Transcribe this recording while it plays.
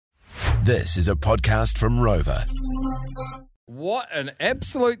This is a podcast from Rover. What an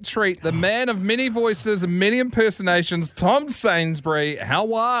absolute treat. The man of many voices and many impersonations, Tom Sainsbury.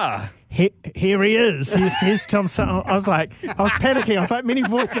 How are? Here he is. Here's Tom. I was panicking. I was like, many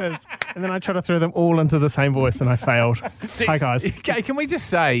voices. And then I tried to throw them all into the same voice and I failed. Hi, guys. Okay, can we just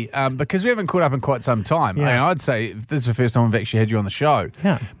say, because we haven't caught up in quite some time, Yeah. and I'd say this is the first time we've actually had you on the show.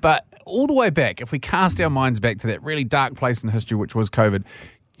 Yeah. But all the way back, if we cast our minds back to that really dark place in history, which was COVID,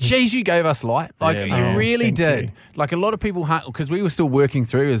 geez, you gave us light. Like, Yeah, you really thank did. you. Like, a lot of people, because we were still working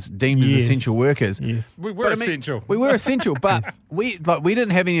through as deemed as Yes. essential workers. Yes. We were But I mean, essential. we were essential, but we didn't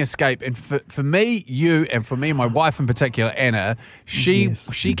have any escape. And for me, you, and for me and my wife in particular, Anna, she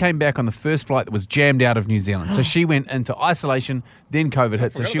came back on the first flight that was jammed out of New Zealand. So she went into isolation, then COVID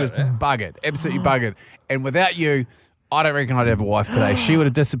hit. So forgot she was about buggered, absolutely buggered. And without you, I don't reckon I'd have a wife today. She would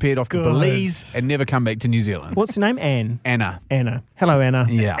have disappeared off to Good. Belize and never come back to New Zealand. What's your name? Anne. Anna. Anna. Hello, Anna.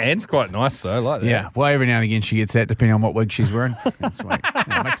 Yeah. Anne's quite nice, though. I like that. Yeah, well, every now and again she gets that, depending on what wig she's wearing. That's right.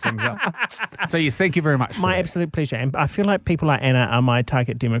 Mix things up. So, yes, thank you very much. My absolute pleasure. And I feel like people like Anna are my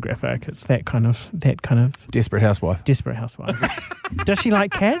target demographic. It's that kind of Desperate housewife. desperate housewife. Does she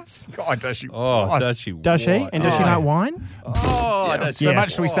like cats? God, does she? Oh, does she? Does she? And does she like wine? Oh, does she? So Yeah.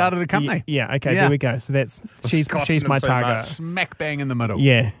 much we started a company. Yeah. Okay. Yeah. There we go. So she's costing my them too target. much. Smack bang in the middle.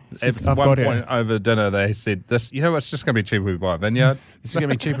 Yeah. At I've one got her. point over dinner, they said, "This, you know, it's just going to be cheaper if we buy a vineyard." This is going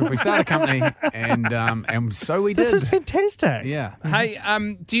to be cheaper if we start a company, and so we did. This is fantastic. Yeah. Hey,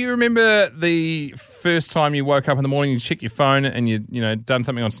 do you remember the first time you woke up in the morning, you check your phone, and you done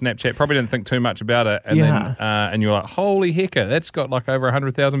something on Snapchat? Probably didn't think too much about it, and Yeah. then and you're like, "Holy hecker, that's got like over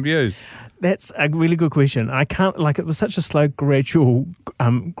 100,000 views." That's a really good question. I can't, it was such a slow, gradual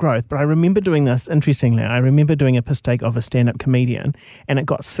growth, but I remember doing this, interestingly, I remember doing a piss take of a stand-up comedian, and it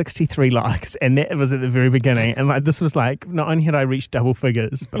got 63 likes, and that was at the very beginning, and this was not only had I reached double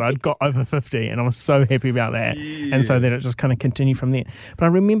figures, but I'd got over 50, and I was so happy about that, and so then it just kind of continued from there. But I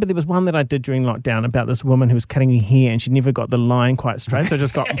remember there was one that I did during lockdown about this woman who was cutting her hair, and she never got the line quite straight, so it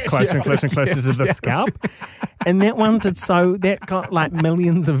just got closer and closer and closer to the scalp. And that one that got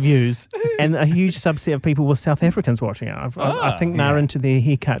millions of views, and a huge subset of people were South Africans watching it. I think they're into their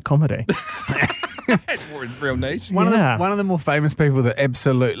haircut comedy. That's real niche. One Yeah. of the more famous people that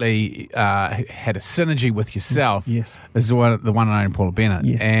absolutely had a synergy with yourself Yes. is the one and only Paula Bennett.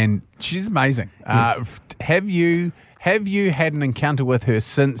 Yes. And she's amazing. Yes. Have you had an encounter with her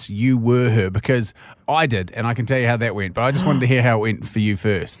since you were her? Because I did, and I can tell you how that went. But I just wanted to hear how it went for you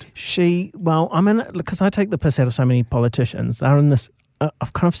first. Because I take the piss out of so many politicians. They're in this.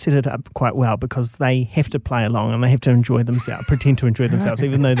 I've kind of set it up quite well because they have to play along and they have to enjoy themselves, pretend to enjoy themselves,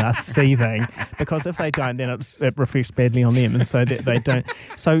 even though they're seething. Because if they don't, then it reflects badly on them, and so that they don't.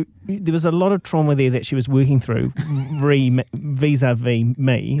 So there was a lot of trauma there that she was working through vis-a-vis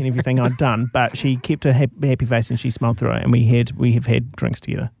me and everything I'd done. But she kept a happy face and she smiled through it, and we have had drinks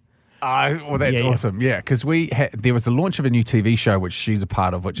together. Well, that's Yeah. awesome. Yeah, because there was the launch of a new TV show, which she's a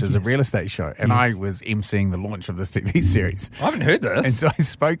part of, which is a Yes. real estate show. And Yes. I was emceeing the launch of this TV series. I haven't heard this. And so I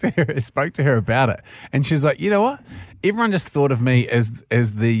spoke to her about it. And she's like, you know what? Everyone just thought of me as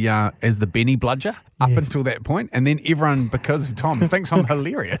the Benny Bludger up Yes. until that point. And then everyone, because of Tom, thinks I'm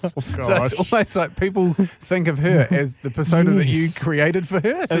hilarious. So it's gosh. almost like people think of her as the persona that you Yes. created for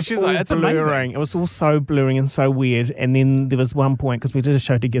her. So It was she's all like, it's blurring. amazing. It was all so blurring and so weird. And then there was one point, because we did a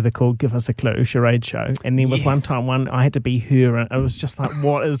show together called Give Us a Clue, charade show. And there was one time I had to be her, and it was just like,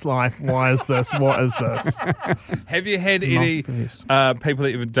 what is life? Why is this? What is this? Have you had any Marvelous. people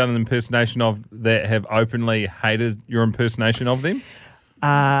that you've done an impersonation of that have openly hated your impersonation of them?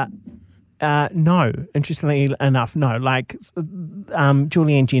 No, interestingly enough, no.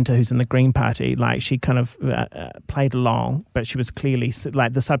 Julianne Genter, who's in the Green Party, she kind of played along, but she was clearly,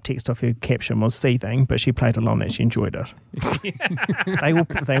 the subtext of her caption was seething, but she played along that she enjoyed it. They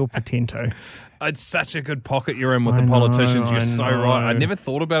all pretend to. It's such a good pocket you're in with I the know, politicians. You're I so know. right. I never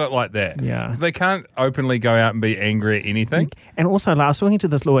thought about it like that. Yeah. 'Cause they can't openly go out and be angry at anything. And also, I was talking to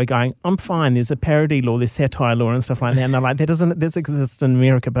this lawyer going, I'm fine, there's a parody law, there's satire law and stuff like that. And they're like, this exists in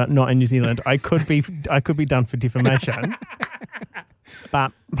America, but not in New Zealand. I could be done for defamation.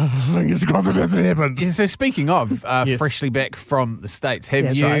 But fingers crossed it hasn't happened. Yeah, so speaking of Yes. freshly back from the States,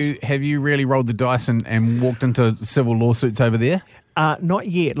 That's right. have you really rolled the dice and walked into civil lawsuits over there? Not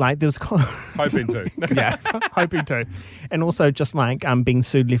yet. Like there was Hoping to. yeah, hoping to, and also just like being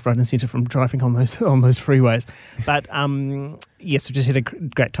sued left, right, and centre from driving on those freeways. But yes, we just had a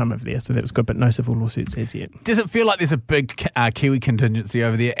great time over there, so that was good. But no civil lawsuits as yet. Does it feel like there's a big Kiwi contingency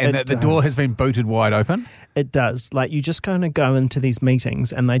over there, and It that the does. door has been booted wide open? It does. Like you just kind of go into these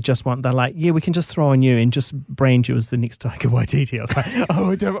meetings, and they're like, yeah, we can just throw on you and just brand you as the next Taika Waititi. I was like,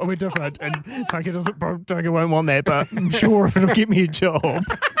 oh, we're different, and Taika won't want that, but I'm sure if it'll get me a job.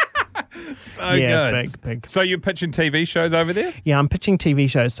 So Yeah, good. big. So you're pitching TV shows over there? Yeah, I'm pitching TV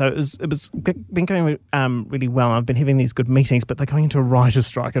shows, so it was been going really well. I've been having these good meetings, but they're going into a writer's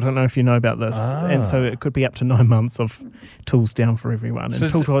strike. I don't know if you know about this, and so it could be up to 9 months of tools down for everyone, So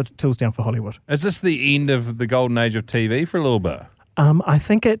and tools down for Hollywood. Is this the end of the golden age of TV for a little bit? I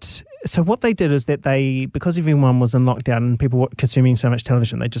think so what they did is that because everyone was in lockdown and people were consuming so much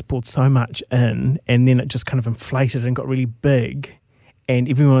television, they just poured so much in, and then it just kind of inflated and got really big, and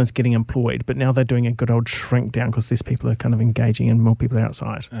everyone was getting employed. But now they're doing a good old shrink down because less people are kind of engaging and more people are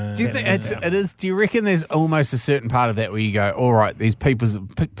outside. Do you think it is? Do you reckon there's almost a certain part of that where you go, all right, these people,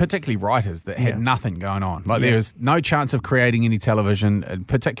 particularly writers, that had nothing going on, like there was no chance of creating any television,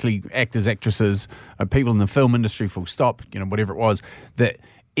 particularly actors, actresses, people in the film industry, full stop, whatever it was, that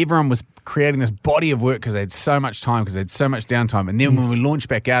everyone was creating this body of work because they had so much time, because they had so much downtime. And then when we launched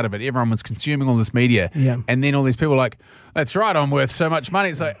back out of it, everyone was consuming all this media. Yeah. And then all these people were like, that's right, I'm worth so much money.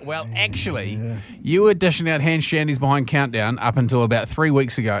 It's like, well, actually, you were dishing out hand shandies behind Countdown up until about 3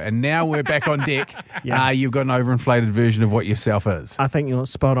 weeks ago. And now we're back on deck. You've got an overinflated version of what yourself is. I think you're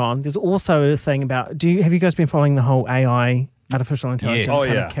spot on. There's also a thing about, have you guys been following the whole AI, artificial intelligence Yes. Oh,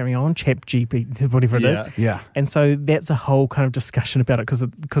 kind yeah. of carrying on, ChatGPT, whatever it is? Yeah. And so that's a whole kind of discussion about it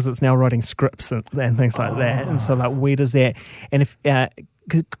because it's now writing scripts and things like that. And so like, where does that, and if,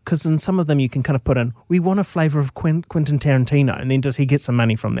 because in some of them you can kind of put in, we want a flavour of Quentin Tarantino, and then does he get some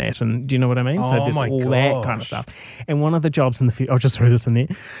money from that? And do you know what I mean? So there's my all that kind of gosh. stuff. And one of the jobs in the future, I'll just throw this in there,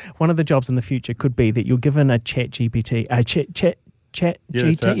 one of the jobs in the future could be that you're given a ChatGPT,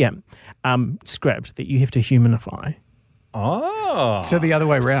 script that you have to humanify. Oh. So the other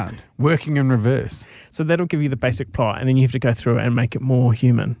way around, working in reverse. So that'll give you the basic plot, and then you have to go through it and make it more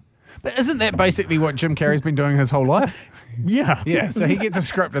human. But isn't that basically what Jim Carrey's been doing his whole life? Yeah. Yeah, so he gets a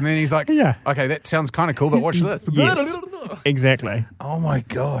script and then he's like, Yeah. okay, that sounds kind of cool, but watch this. Yes. Exactly. Oh my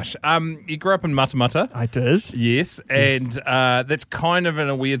gosh. You grew up in Matamata. I did. Yes, and that's kind of in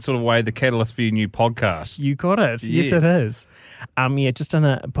a weird sort of way the catalyst for your new podcast. You got it. Yes, Yes. it is. Just done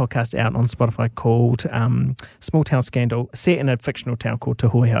a podcast out on Spotify called Small Town Scandal, set in a fictional town called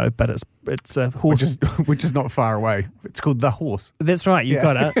Tahoiho, but it's a horse. Which is not far away. It's called The Horse. That's right, you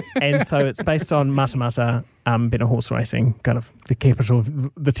got it. And so it's based on Matamata, being a horse racing, kind of the capital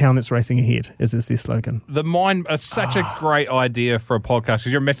of the town that's racing ahead, is their slogan. The mind is such a great idea for a podcast because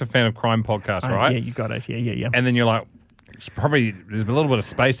you're a massive fan of crime podcasts, right? Yeah, you got it. Yeah. And then you're like, there's a little bit of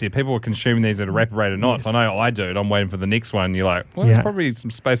space here. People are consuming these at a rapid rate of knots. Yes. I know I do, and I'm waiting for the next one. You're like, well, Yeah. there's probably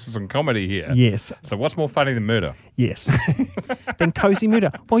some space for some comedy here. Yes. So what's more funny than murder? Yes. Then cozy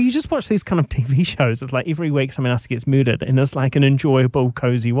murder. Well, you just watch these kind of TV shows. It's like every week someone else gets murdered, and it's like an enjoyable,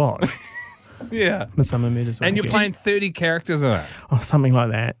 cozy watch. Yeah. Midsummer Murders. And you're playing 30 characters in it. Oh, something like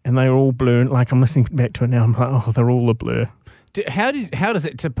that. And they're all blur. Like, I'm listening back to it now. I'm like, oh, they're all a blur. How does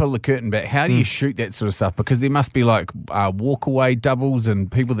it, to pull the curtain back, how do you shoot that sort of stuff? Because there must be like walk-away doubles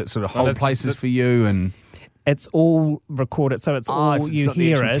and people that sort of hold that's places the- for you and... It's all recorded, so it's all it's you not the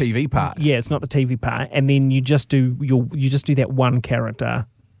hear actual it. TV part. Yeah, it's not the TV part, and then you just do that one character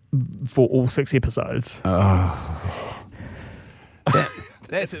for all 6 episodes.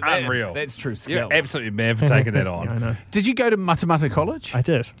 That's Unreal. That's true skill. You're absolutely mad for taking that on. I know. Did you go to Matamata College? I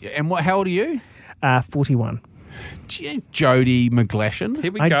did. And how old are you? 41. Jodie McGlashan.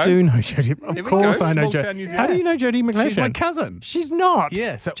 Here we I go. do know Jodie. Here Of we course, go. I know Small town New Jodie. Zealand. How do you know Jodie McGlashan? She's my cousin. She's not.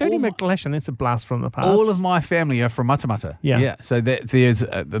 Yeah, so Jodie all my- McGlashan. That's a blast from the past. All of my family are from Matamata. Yeah. So there's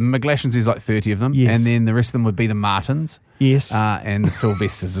the McGlashans, is like 30 of them. Yes. And then the rest of them would be the Martins. Yes. And the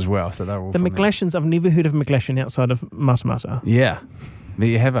Sylvesters as well. So they're all The from there. McGlashans. I've never heard of McGlashan outside of Matamata. Yeah. There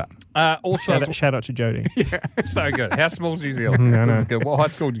you have it. Also, Shout out to Jodie. so good. How small's New Zealand? I know. This is good. What high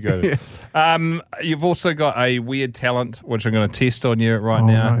school did you go to? You've also got a weird talent, which I'm going to test on you right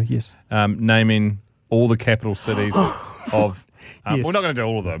now. No, yes. Naming all the capital cities of. Yes. We're not going to do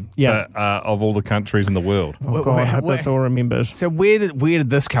all of them, Yeah. but of all the countries in the world. Oh, God, I hope where- that's all remembered. So where did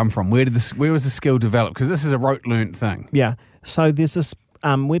this come from? Where was the skill developed? Because this is a rote learnt thing. Yeah. So there's this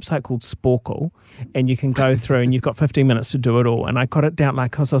website called Sporkle, and you can go through and you've got 15 minutes to do it all. And I got it down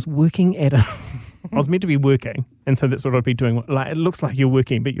like because I was working at I was meant to be working And so that's what I'd be doing. Like, it looks like you're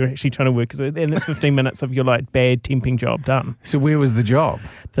working, but you're actually trying to work. And it's 15 minutes of your like bad temping job done. So where was the job?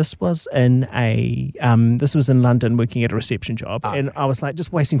 This was in London, working at a reception job, and I was like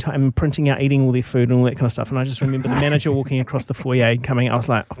just wasting time printing out, eating all their food and all that kind of stuff. And I just remember the manager walking across the foyer, coming. I was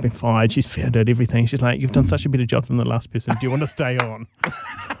like, I've been fired. She's found out everything. She's like, you've done such a better job than the last person. Do you want to stay on?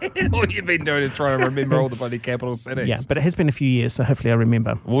 All you've been doing is trying to remember all the bloody capital cities. Yeah, but it has been a few years, so hopefully I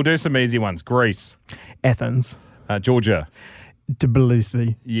remember. We'll do some easy ones. Greece, Athens, Georgia.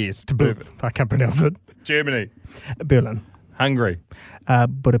 Tbilisi. Yes. I can't pronounce it. Germany. Berlin. Hungary.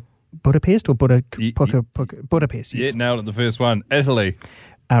 Budapest or Budapest, yes. Yeah, nailed it the first one. Italy.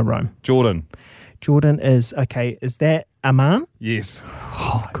 Rome. Jordan. Jordan is, okay, is that Amman? Yes.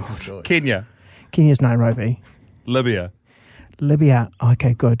 Oh, God. Kenya. Kenya's Nairobi. Libya. Libya,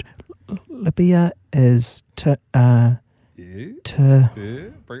 okay, good. Libya is Tripoli.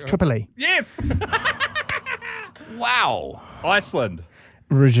 Yes. Wow. Iceland.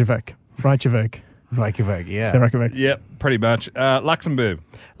 Reykjavik, yeah. the Reykjavik. Yep, pretty much. Luxembourg.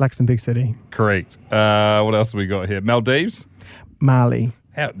 Luxembourg City. Correct. What else have we got here? Maldives. Mali.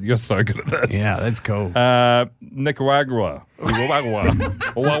 You're so good at this. Yeah, that's cool. Nicaragua.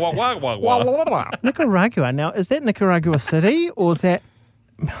 Nicaragua. Now, is that Nicaragua City or is that...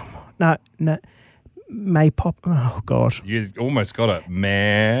 No, Maypop. Oh, God. You almost got it.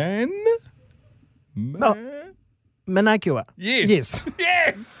 Managua. Yes.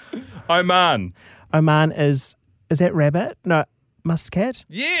 Yes. Oman. Oman is that rabbit? No, muscat?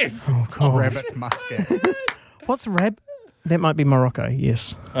 Yes. Oh, God. Rabbit muscat. What's rabbit? That might be Morocco,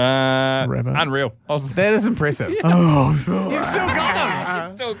 yes. Rabbit. Unreal. That is impressive. Oh, You've still got it.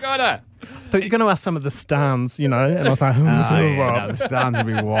 You've still got it. so you're going to ask some of the stans, you know, and I was like, The stans would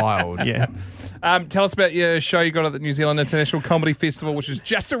be wild. yeah. Tell us about your show you got at the New Zealand International Comedy Festival, which is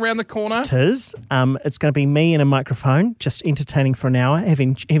just around the corner. It's going to be me and a microphone, just entertaining for an hour,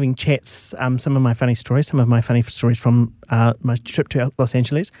 having chats, some of my funny stories from my trip to Los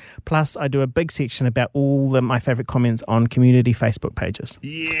Angeles. Plus, I do a big section about all my favourite comments on community Facebook pages.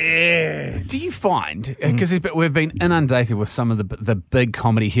 Yes. Do you find, because we've been inundated with some of the big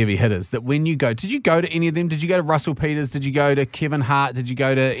comedy heavy hitters, that when you go, did you go to any of them? Did you go to Russell Peters? Did you go to Kevin Hart? Did you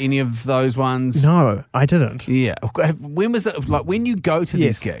go to any of those ones? No, I didn't. Yeah. When was it, like when you go to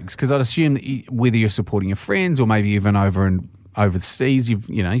these gigs, because I'd assume that whether you're supporting your friends or maybe even overseas, you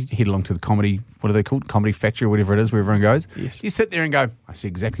head along to the comedy, what are they called? Comedy Factory or whatever it is, where everyone goes. Yes. You sit there and go, I see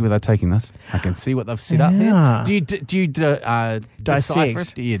exactly where they're taking this. I can see what they've set up Yeah. there. Do you decipher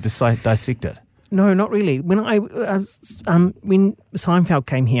Dissect. it? Yeah, dissect it. No, not really. When when Seinfeld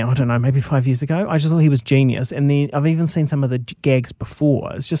came here, I don't know, maybe 5 years ago, I just thought he was genius. And then I've even seen some of the gags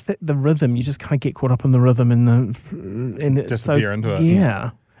before. It's just that the rhythm, you just kind of get caught up in the rhythm and Disappear into it.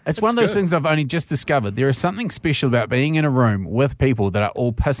 Yeah. It's one of those things I've only just discovered. There is something special about being in a room with people that are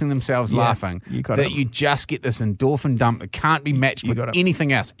all pissing themselves laughing. You got that it. you just get this endorphin dump that can't be matched with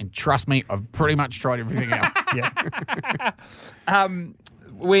anything else. And trust me, I've pretty much tried everything else. Yeah. Hang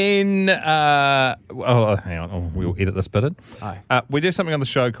on, we'll edit this bit in. We do something on the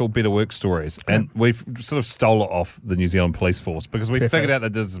show called Better Work Stories, and we've sort of stole it off the New Zealand Police Force because we figured out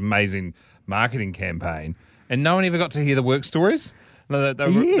that there's this amazing marketing campaign, and no one ever got to hear the work stories. They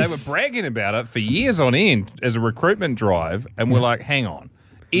were bragging about it for years on end as a recruitment drive, and we're like, hang on.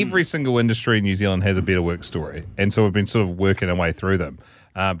 Every single industry in New Zealand has a better work story, and so we've been sort of working our way through them.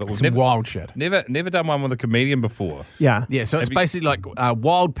 But we've never wild shit. Never done one with a comedian before. Yeah. Yeah, so it's basically like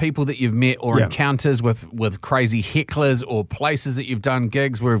wild people that you've met or encounters with crazy hecklers or places that you've done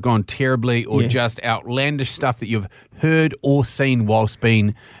gigs where have gone terribly or just outlandish stuff that you've heard or seen whilst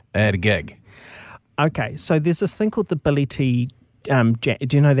being at a gig. Okay, so there's this thing called the Billy T. Do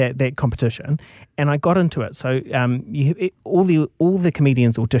you know that competition? And I got into it. So all the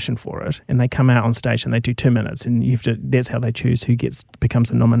comedians audition for it, and they come out on stage and they do 2 minutes, and that's how they choose who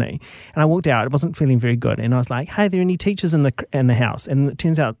becomes a nominee. And I walked out; it wasn't feeling very good, and I was like, "Hey, are there any teachers in the house?" And it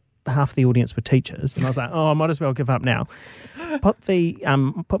turns out half the audience were teachers, and I was like, "Oh, I might as well give up now." Put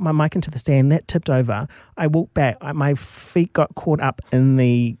my mic into the stand. That tipped over. I walked back. My feet got caught up in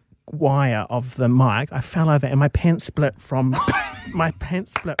the wire of the mic. I fell over and my pants split from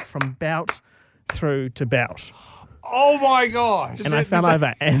bout through to bout. Oh my gosh. And I fell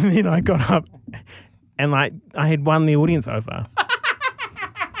over and then I got up and I had won the audience over.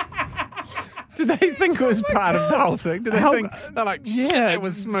 Did they think it was part of the whole thing? Did they think they're like, shit, it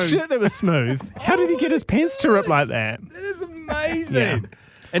was smooth? Shit, that was smooth. How did he get his pants to rip like that? That is amazing. Yeah.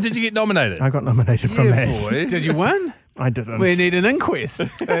 And did you get nominated? I got nominated from that. Boy. Did you win? I didn't. We need an inquest.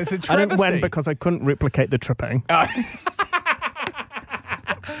 It's a travesty. I didn't win because I couldn't replicate the tripping.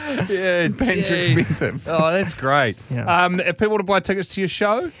 Yeah, Pants are gee. expensive. Oh, that's great. Yeah. If people want to buy tickets to your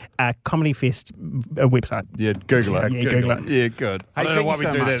show, Comedy Fest website. yeah, Google it. Yeah, Google it. Yeah, good. I don't know thank why you we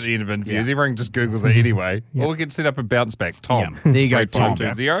so do that at much. the end of interviews. Yeah. Everyone just Googles it anyway. Yeah. Or we can set up a bounce back. Tom. There you go, Tom.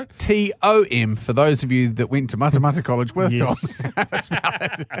 3520. TOM for those of you that went to Matamata College with Yes. Tom.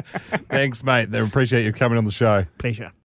 Thanks, mate. I appreciate you coming on the show. Pleasure.